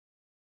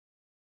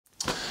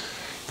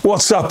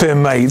What's up here,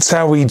 mates?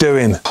 How are we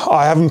doing?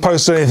 I haven't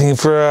posted anything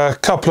for a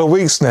couple of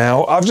weeks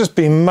now. I've just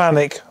been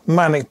manic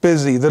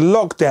busy. The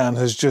lockdown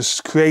has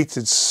just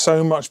created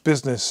so much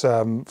business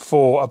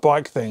for a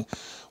bike thing.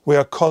 We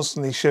are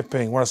constantly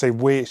shipping. When I say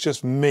we, it's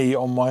just me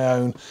on my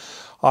own.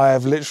 I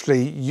have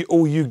literally,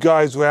 all you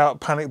guys were out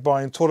panic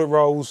buying toilet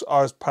rolls.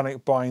 I was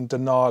panic buying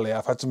Denali.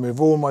 I've had to move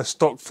all my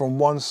stock from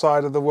one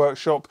side of the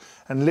workshop,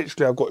 and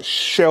literally I've got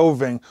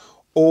shelving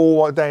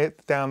all day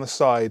down the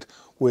side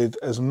with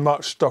as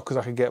much stock as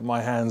I could get my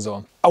hands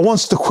on. I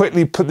wanted to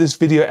quickly put this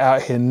video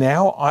out here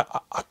now. I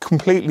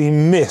completely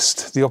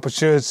missed the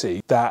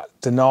opportunity that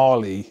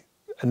Denali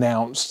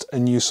announced a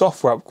new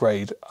software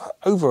upgrade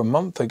over a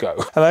month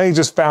ago. And I only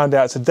just found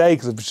out today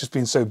because I've just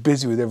been so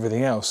busy with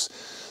everything else.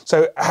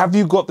 So have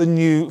you got the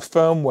new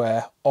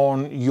firmware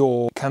on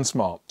your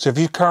CANSMART? So if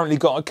you've currently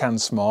got a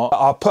CANSMART,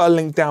 I'll put a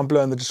link down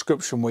below in the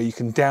description where you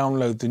can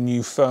download the new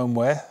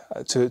firmware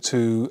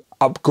to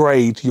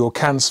upgrade your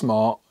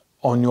CANSMART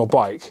on your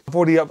bike. I've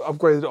already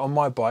upgraded it on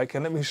my bike,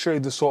 and let me show you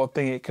the sort of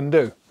thing it can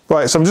do.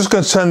 Right, so I'm just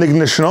going to turn the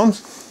ignition on.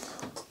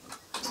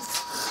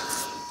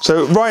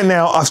 So right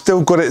now I've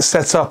still got it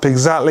set up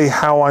exactly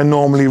how I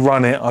normally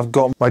run it. I've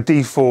got my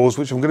D4s,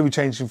 which I'm going to be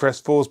changing for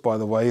S4s, by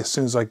the way, as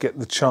soon as I get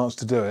the chance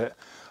to do it.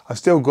 I've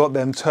still got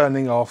them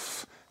turning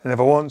off, and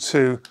if I want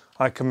to,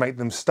 I can make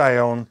them stay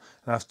on,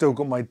 and I've still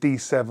got my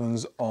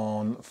D7s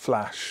on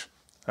flash.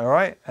 All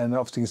right, and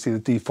obviously you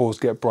can see the D4s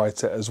get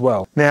brighter as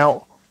well.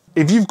 Now,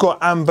 if you've got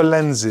amber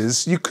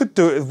lenses, you could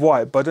do it with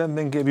white, but I don't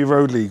think it'd be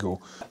road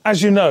legal.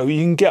 As you know,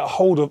 you can get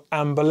hold of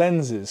amber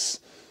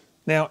lenses.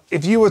 Now,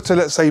 if you were to,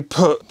 let's say,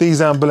 put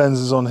these amber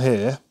lenses on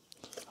here,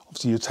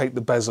 obviously you take the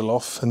bezel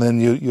off and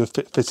then you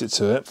fit it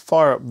to it.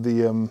 Fire up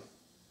the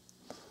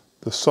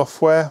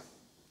software.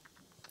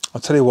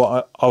 I'll tell you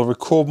what, I'll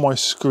record my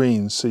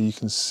screen so you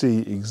can see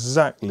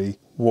exactly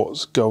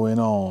what's going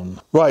on.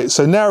 Right,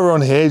 so now we're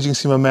on here. As you can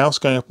see my mouse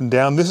going up and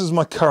down. This is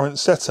my current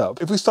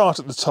setup. If we start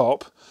at the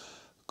top,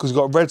 because we've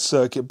got red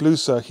circuit, blue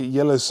circuit,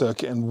 yellow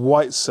circuit, and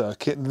white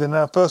circuit, then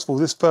first of all,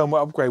 this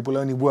firmware upgrade will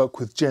only work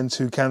with Gen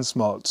 2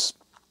 CANSMARTs.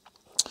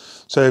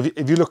 So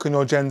if you look on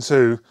your Gen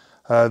 2,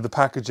 the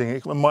packaging,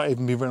 it might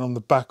even be written on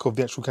the back of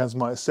the actual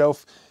CANSMART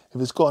itself. If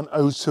it's got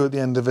an O2 at the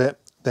end of it,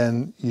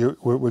 then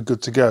we're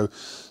good to go.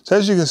 So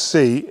as you can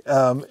see,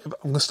 I'm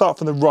going to start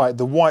from the right,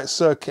 the white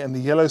circuit and the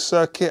yellow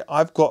circuit.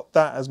 I've got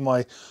that as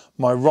my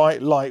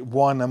right light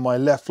one and my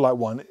left light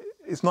one.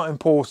 It's not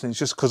important, it's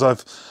just because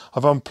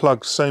I've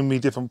unplugged so many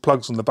different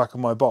plugs on the back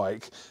of my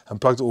bike and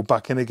plugged it all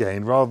back in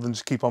again. Rather than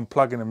just keep on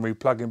plugging and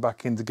replugging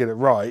back in to get it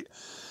right,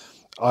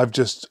 I've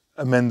just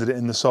amended it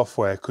in the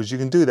software, because you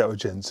can do that with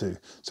Gen 2.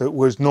 So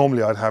whereas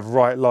normally I'd have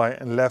right light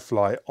and left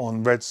light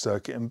on red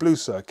circuit and blue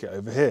circuit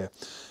over here,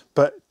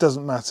 but it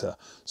doesn't matter.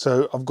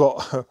 So I've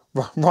got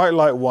right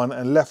light one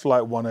and left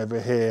light one over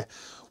here,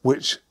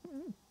 which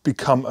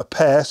become a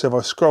pair. So if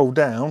I scroll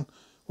down,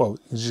 well,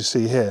 as you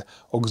see here,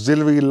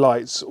 auxiliary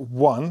lights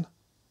 1,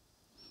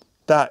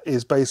 that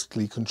is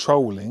basically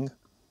controlling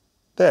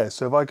there.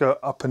 So if I go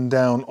up and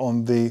down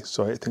on the,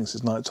 sorry, it thinks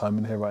it's night time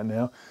in here right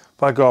now.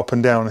 If I go up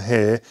and down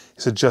here,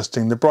 it's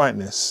adjusting the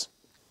brightness.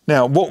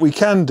 Now, what we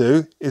can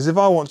do is if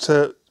I want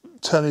to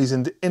turn these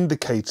into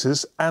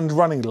indicators and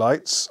running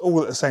lights all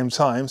at the same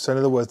time, so in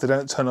other words, they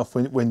don't turn off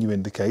when you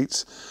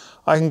indicate,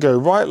 I can go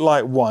right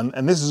light 1,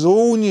 and this is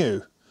all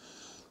new.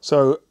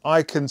 So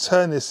I can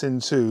turn this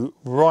into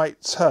right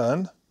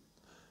turn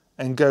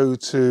and go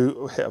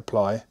to, hit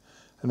apply,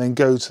 and then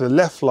go to the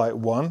left light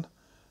 1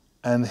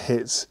 and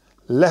hit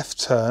left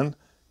turn,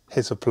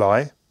 hit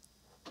apply.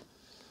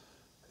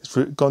 It's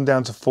gone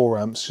down to 4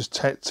 amps. Just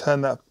turn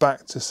that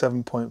back to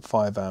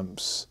 7.5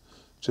 amps,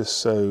 just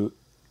so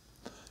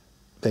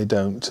they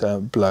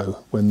don't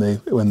blow when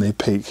they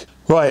peak.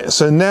 Right,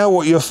 so now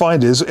what you'll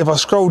find is, if I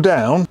scroll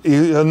down,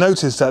 you'll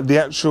notice that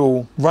the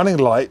actual running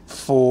light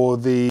for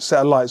the set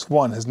of lights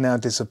 1 has now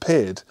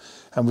disappeared.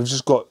 And we've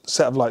just got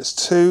set of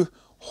lights 2,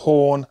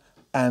 horn,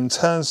 and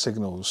turn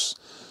signals.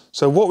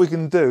 So what we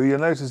can do, you'll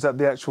notice that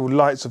the actual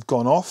lights have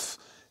gone off.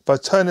 If I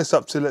turn this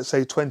up to, let's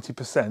say,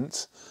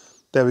 20%,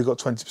 there we got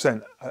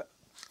 20%. I've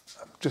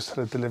just had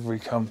a delivery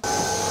come.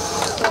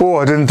 Oh,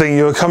 I didn't think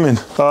you were coming.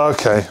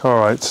 Okay, all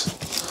right.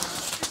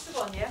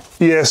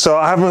 Yeah, so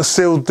I haven't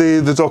sealed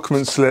the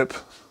document slip.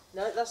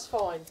 No, that's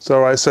fine. It's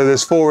all right, so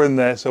there's 4 in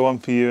there, so 1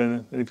 for you,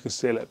 and if you could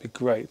seal it, it'd be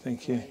great,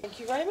 thank you. Thank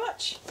you very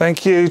much.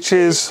 Thank you,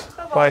 cheers.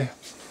 Bye.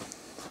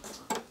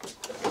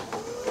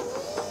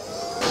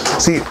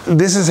 See,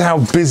 this is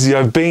how busy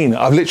I've been.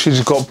 I've literally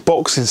just got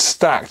boxes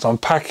stacked. I'm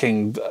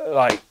packing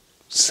like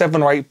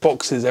 7 or 8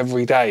 boxes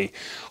every day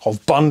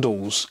of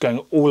bundles going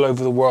all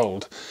over the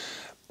world.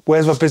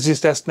 Where's my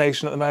busiest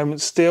destination at the moment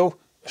still?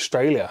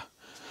 Australia.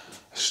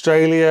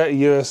 Australia,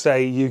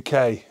 USA,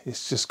 UK.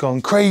 It's just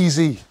gone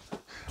crazy.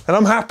 And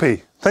I'm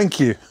happy, thank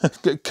you.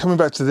 Coming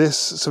back to this,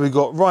 so we've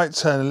got right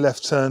turn and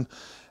left turn,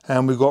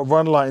 and we've got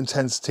run light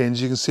intensity, and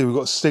as you can see, we've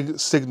got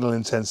signal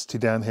intensity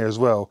down here as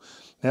well.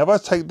 Now, if I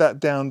take that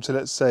down to,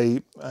 let's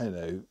say, I don't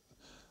know,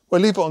 well,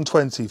 leave it on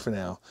 20 for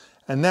now.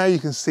 And now you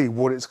can see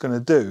what it's going to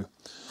do.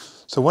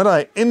 So when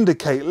I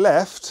indicate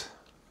left,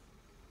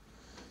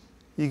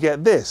 you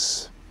get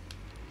this.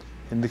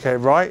 Indicate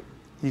right,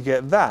 you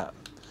get that.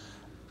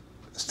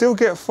 Still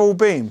get full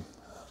beam.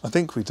 I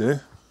think we do.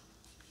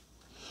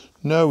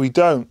 No, we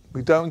don't.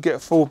 We don't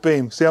get full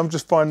beam. See, I'm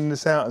just finding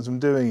this out as I'm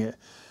doing it.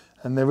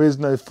 And there is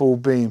no full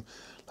beam.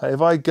 Like if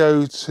I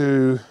go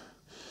to,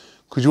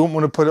 because you wouldn't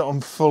want to put it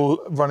on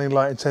full running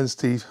light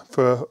intensity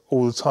for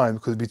all the time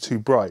because it'd be too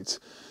bright.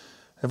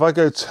 If I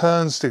go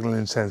turn signal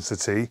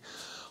intensity,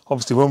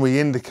 obviously when we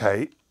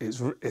indicate,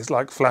 it's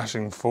like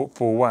flashing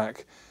full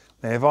whack.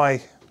 Now if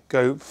I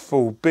go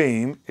full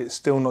beam, it's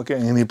still not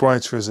getting any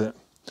brighter, is it?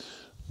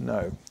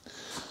 No.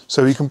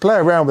 So you can play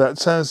around with that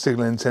turn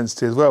signal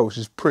intensity as well, which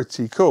is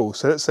pretty cool.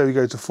 So let's say we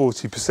go to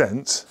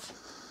 40%.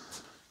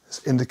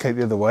 Let's indicate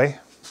the other way.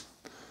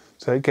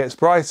 So it gets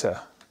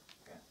brighter.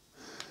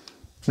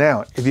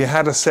 Now, if you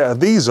had a set of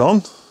these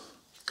on,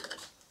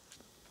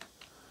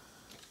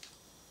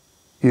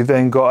 you've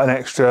then got an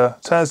extra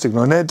turn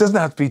signal. And it doesn't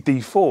have to be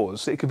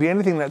D4s. It could be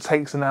anything that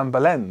takes an amber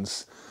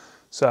lens.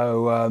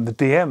 So the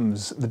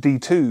DMs, the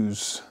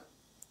D2s,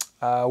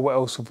 what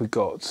else have we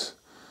got?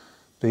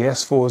 The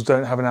S4s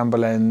don't have an amber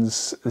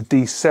lens. The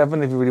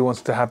D7, if you really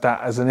wanted to have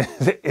that as an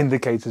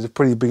indicator, is a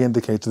pretty big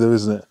indicator though,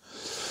 isn't it?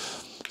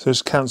 So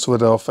just cancel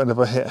it off. And if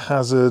I hit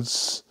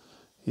hazards,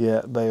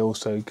 yeah, they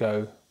also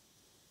go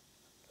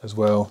as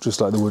well, just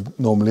like they would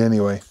normally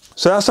anyway.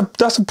 So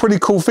that's a pretty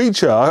cool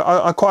feature.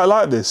 I quite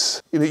like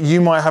this.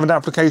 You might have an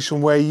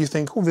application where you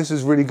think, oh, this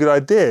is a really good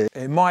idea.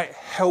 It might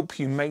help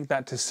you make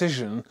that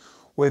decision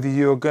whether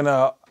you're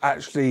gonna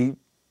actually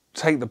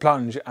take the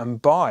plunge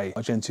and buy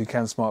a Gen 2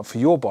 CANSMART for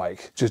your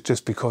bike,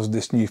 just because of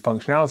this new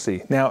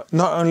functionality. Now,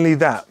 not only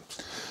that,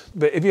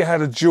 but if you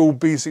had a dual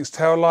B6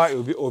 tail light,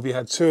 or if you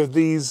had two of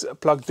these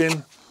plugged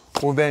in,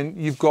 well then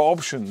you've got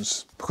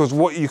options. Because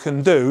what you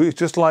can do is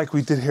just like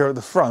we did here at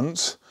the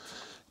front,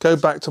 go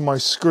back to my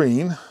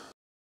screen.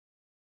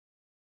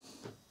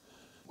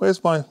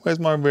 Where's my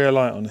rear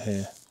light on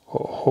here?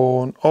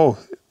 Horn, oh,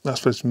 that's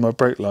supposed to be my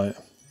brake light.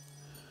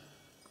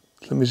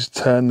 Let me just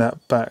turn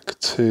that back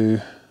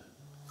to,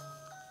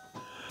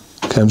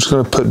 okay, I'm just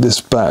going to put this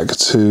back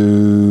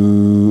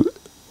to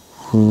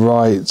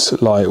right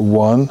light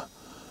 1,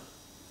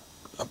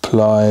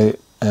 apply,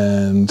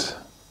 and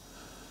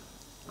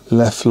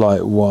left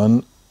light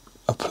 1,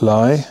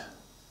 apply.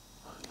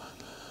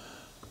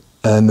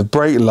 And the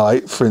brake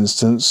light, for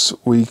instance,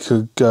 we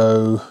could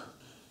go,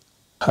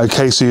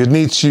 okay, so you'd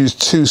need to use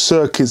 2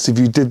 circuits if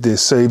you did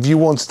this. So if you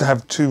wanted to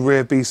have 2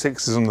 rear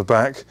B6s on the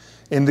back,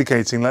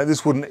 indicating, like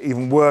this wouldn't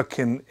even work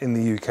in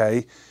the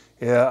UK.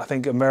 Yeah, I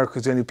think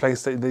America's the only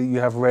place that you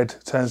have red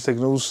turn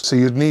signals. So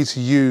you'd need to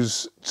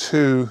use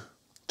two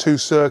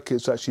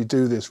circuits to actually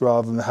do this,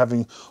 rather than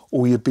having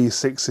all your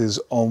B6s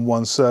on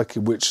 1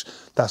 circuit, which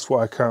that's what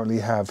I currently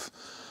have.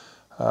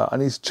 I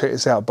need to check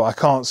this out, but I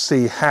can't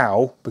see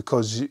how,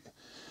 because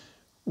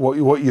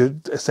what you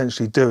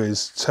essentially do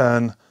is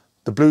turn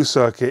the blue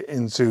circuit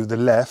into the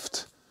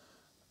left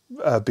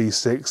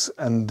B6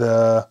 and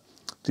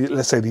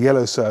let's say the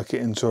yellow circuit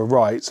into a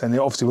right, and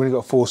obviously we've only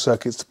got 4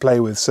 circuits to play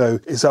with,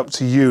 so it's up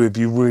to you if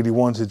you really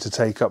wanted to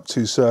take up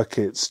 2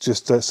 circuits,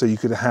 just so you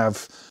could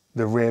have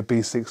the rear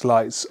B6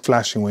 lights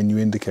flashing when you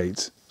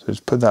indicate. So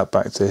just put that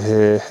back to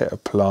here, hit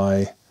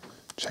apply,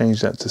 change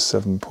that to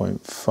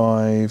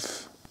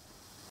 7.5.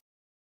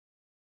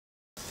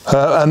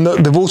 And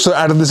they've also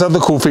added this other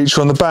cool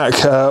feature on the back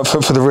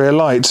for the rear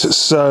light.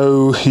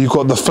 So you've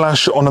got the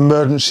flash on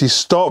emergency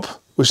stop,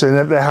 which they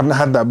haven't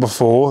had that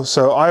before.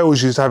 So I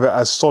always used to have it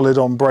as solid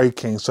on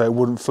braking, so it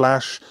wouldn't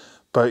flash,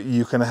 but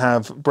you can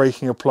have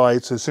braking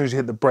applied, so as soon as you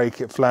hit the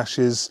brake it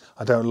flashes.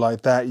 I don't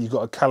like that. You've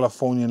got a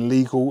Californian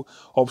legal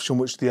option,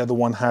 which the other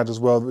one had as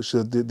well, which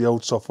the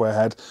old software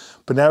had.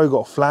 But now we've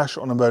got flash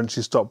on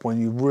emergency stop. When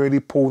you really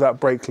pull that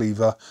brake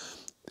lever,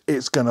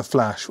 it's going to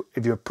flash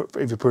if you're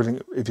pulling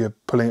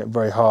it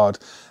very hard.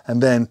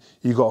 And then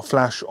you've got a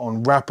flash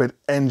on rapid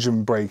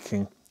engine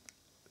braking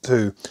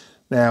too.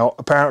 Now,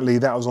 apparently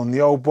that was on the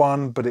old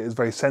one, but it is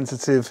very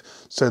sensitive,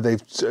 so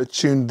they've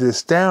tuned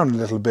this down a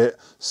little bit.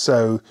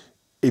 So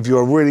if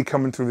you're really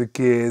coming through the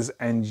gears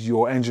and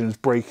your engine is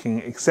braking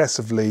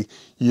excessively,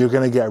 you're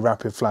going to get a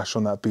rapid flash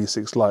on that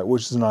B6 light,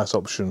 which is a nice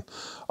option.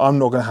 I'm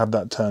not going to have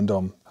that turned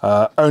on,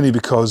 only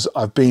because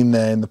I've been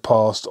there in the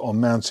past on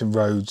mountain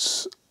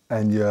roads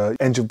and you're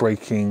engine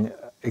braking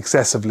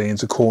excessively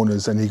into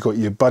corners, and you've got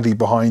your buddy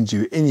behind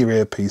you in your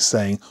earpiece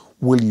saying,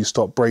 will you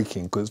stop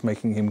braking? Because it's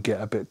making him get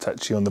a bit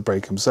touchy on the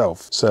brake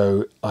himself.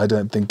 So I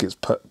don't think it's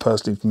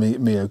personally for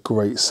me a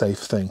great safe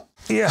thing.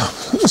 Yeah,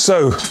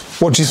 so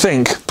what do you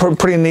think?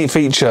 Pretty neat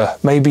feature.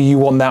 Maybe you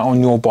want that on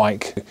your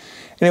bike.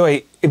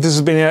 Anyway, if this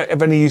has been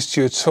of any use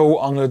to you at all,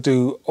 I'm going to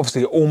do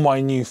obviously all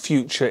my new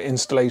future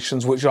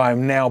installations, which I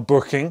am now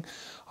booking.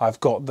 I've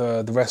got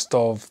the rest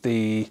of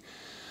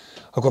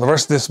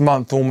this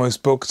month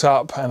almost booked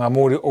up, and I'm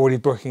already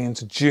booking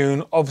into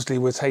June. Obviously,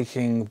 we're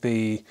taking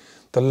the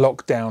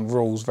lockdown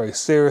rules very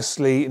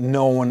seriously.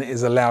 No one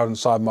is allowed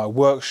inside my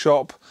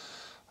workshop.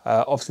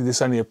 Obviously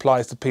this only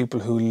applies to people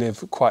who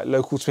live quite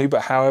local to me,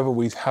 but however,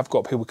 we have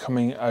got people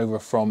coming over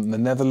from the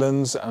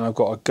Netherlands, and I've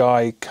got a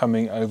guy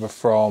coming over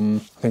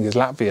from, I think it's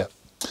Latvia.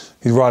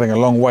 He's riding a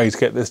long way to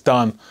get this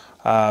done.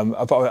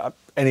 But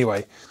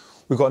anyway,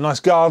 we've got nice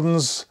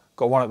gardens,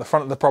 got one at the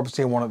front of the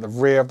property and one at the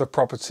rear of the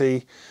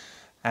property.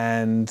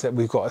 And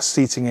we've got a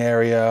seating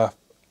area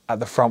at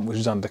the front which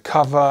is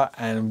undercover,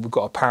 and we've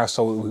got a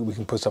parasol that we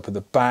can put up at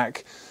the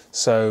back.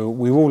 So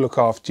we will look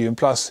after you. And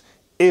plus,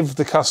 if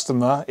the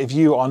customer, if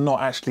you are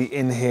not actually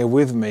in here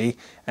with me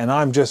and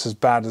I'm just as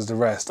bad as the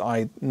rest,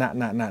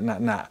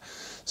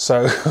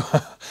 So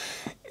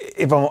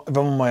if I'm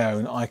on my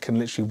own, I can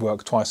literally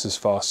work twice as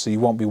fast, so you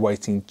won't be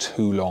waiting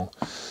too long.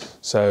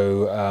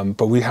 So,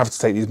 but we have to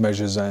take these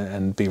measures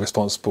and be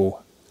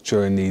responsible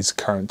during these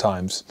current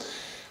times.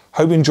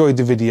 Hope you enjoyed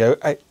the video.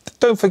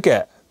 Don't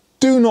forget,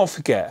 do not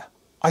forget,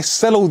 I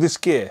sell all this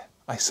gear.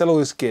 I sell all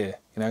this gear,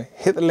 you know,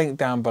 hit the link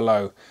down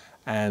below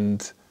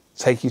and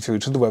take you through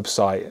to the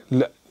website.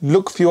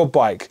 Look for your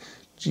bike.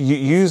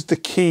 Use the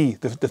key,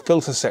 the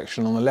filter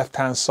section on the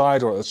left-hand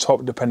side or at the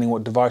top, depending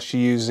what device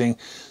you're using.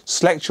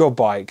 Select your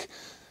bike.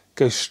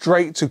 Go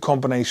straight to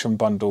combination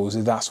bundles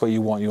if that's what you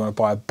want. You want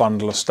to buy a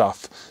bundle of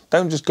stuff.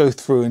 Don't just go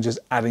through and just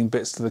adding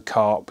bits to the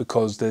cart,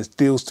 because there's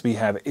deals to be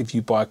had if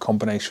you buy a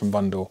combination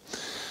bundle.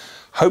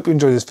 Hope you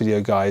enjoyed this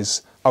video,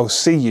 guys. I'll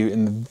see you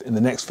in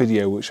the next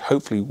video, which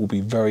hopefully will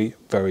be very,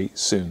 very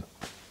soon.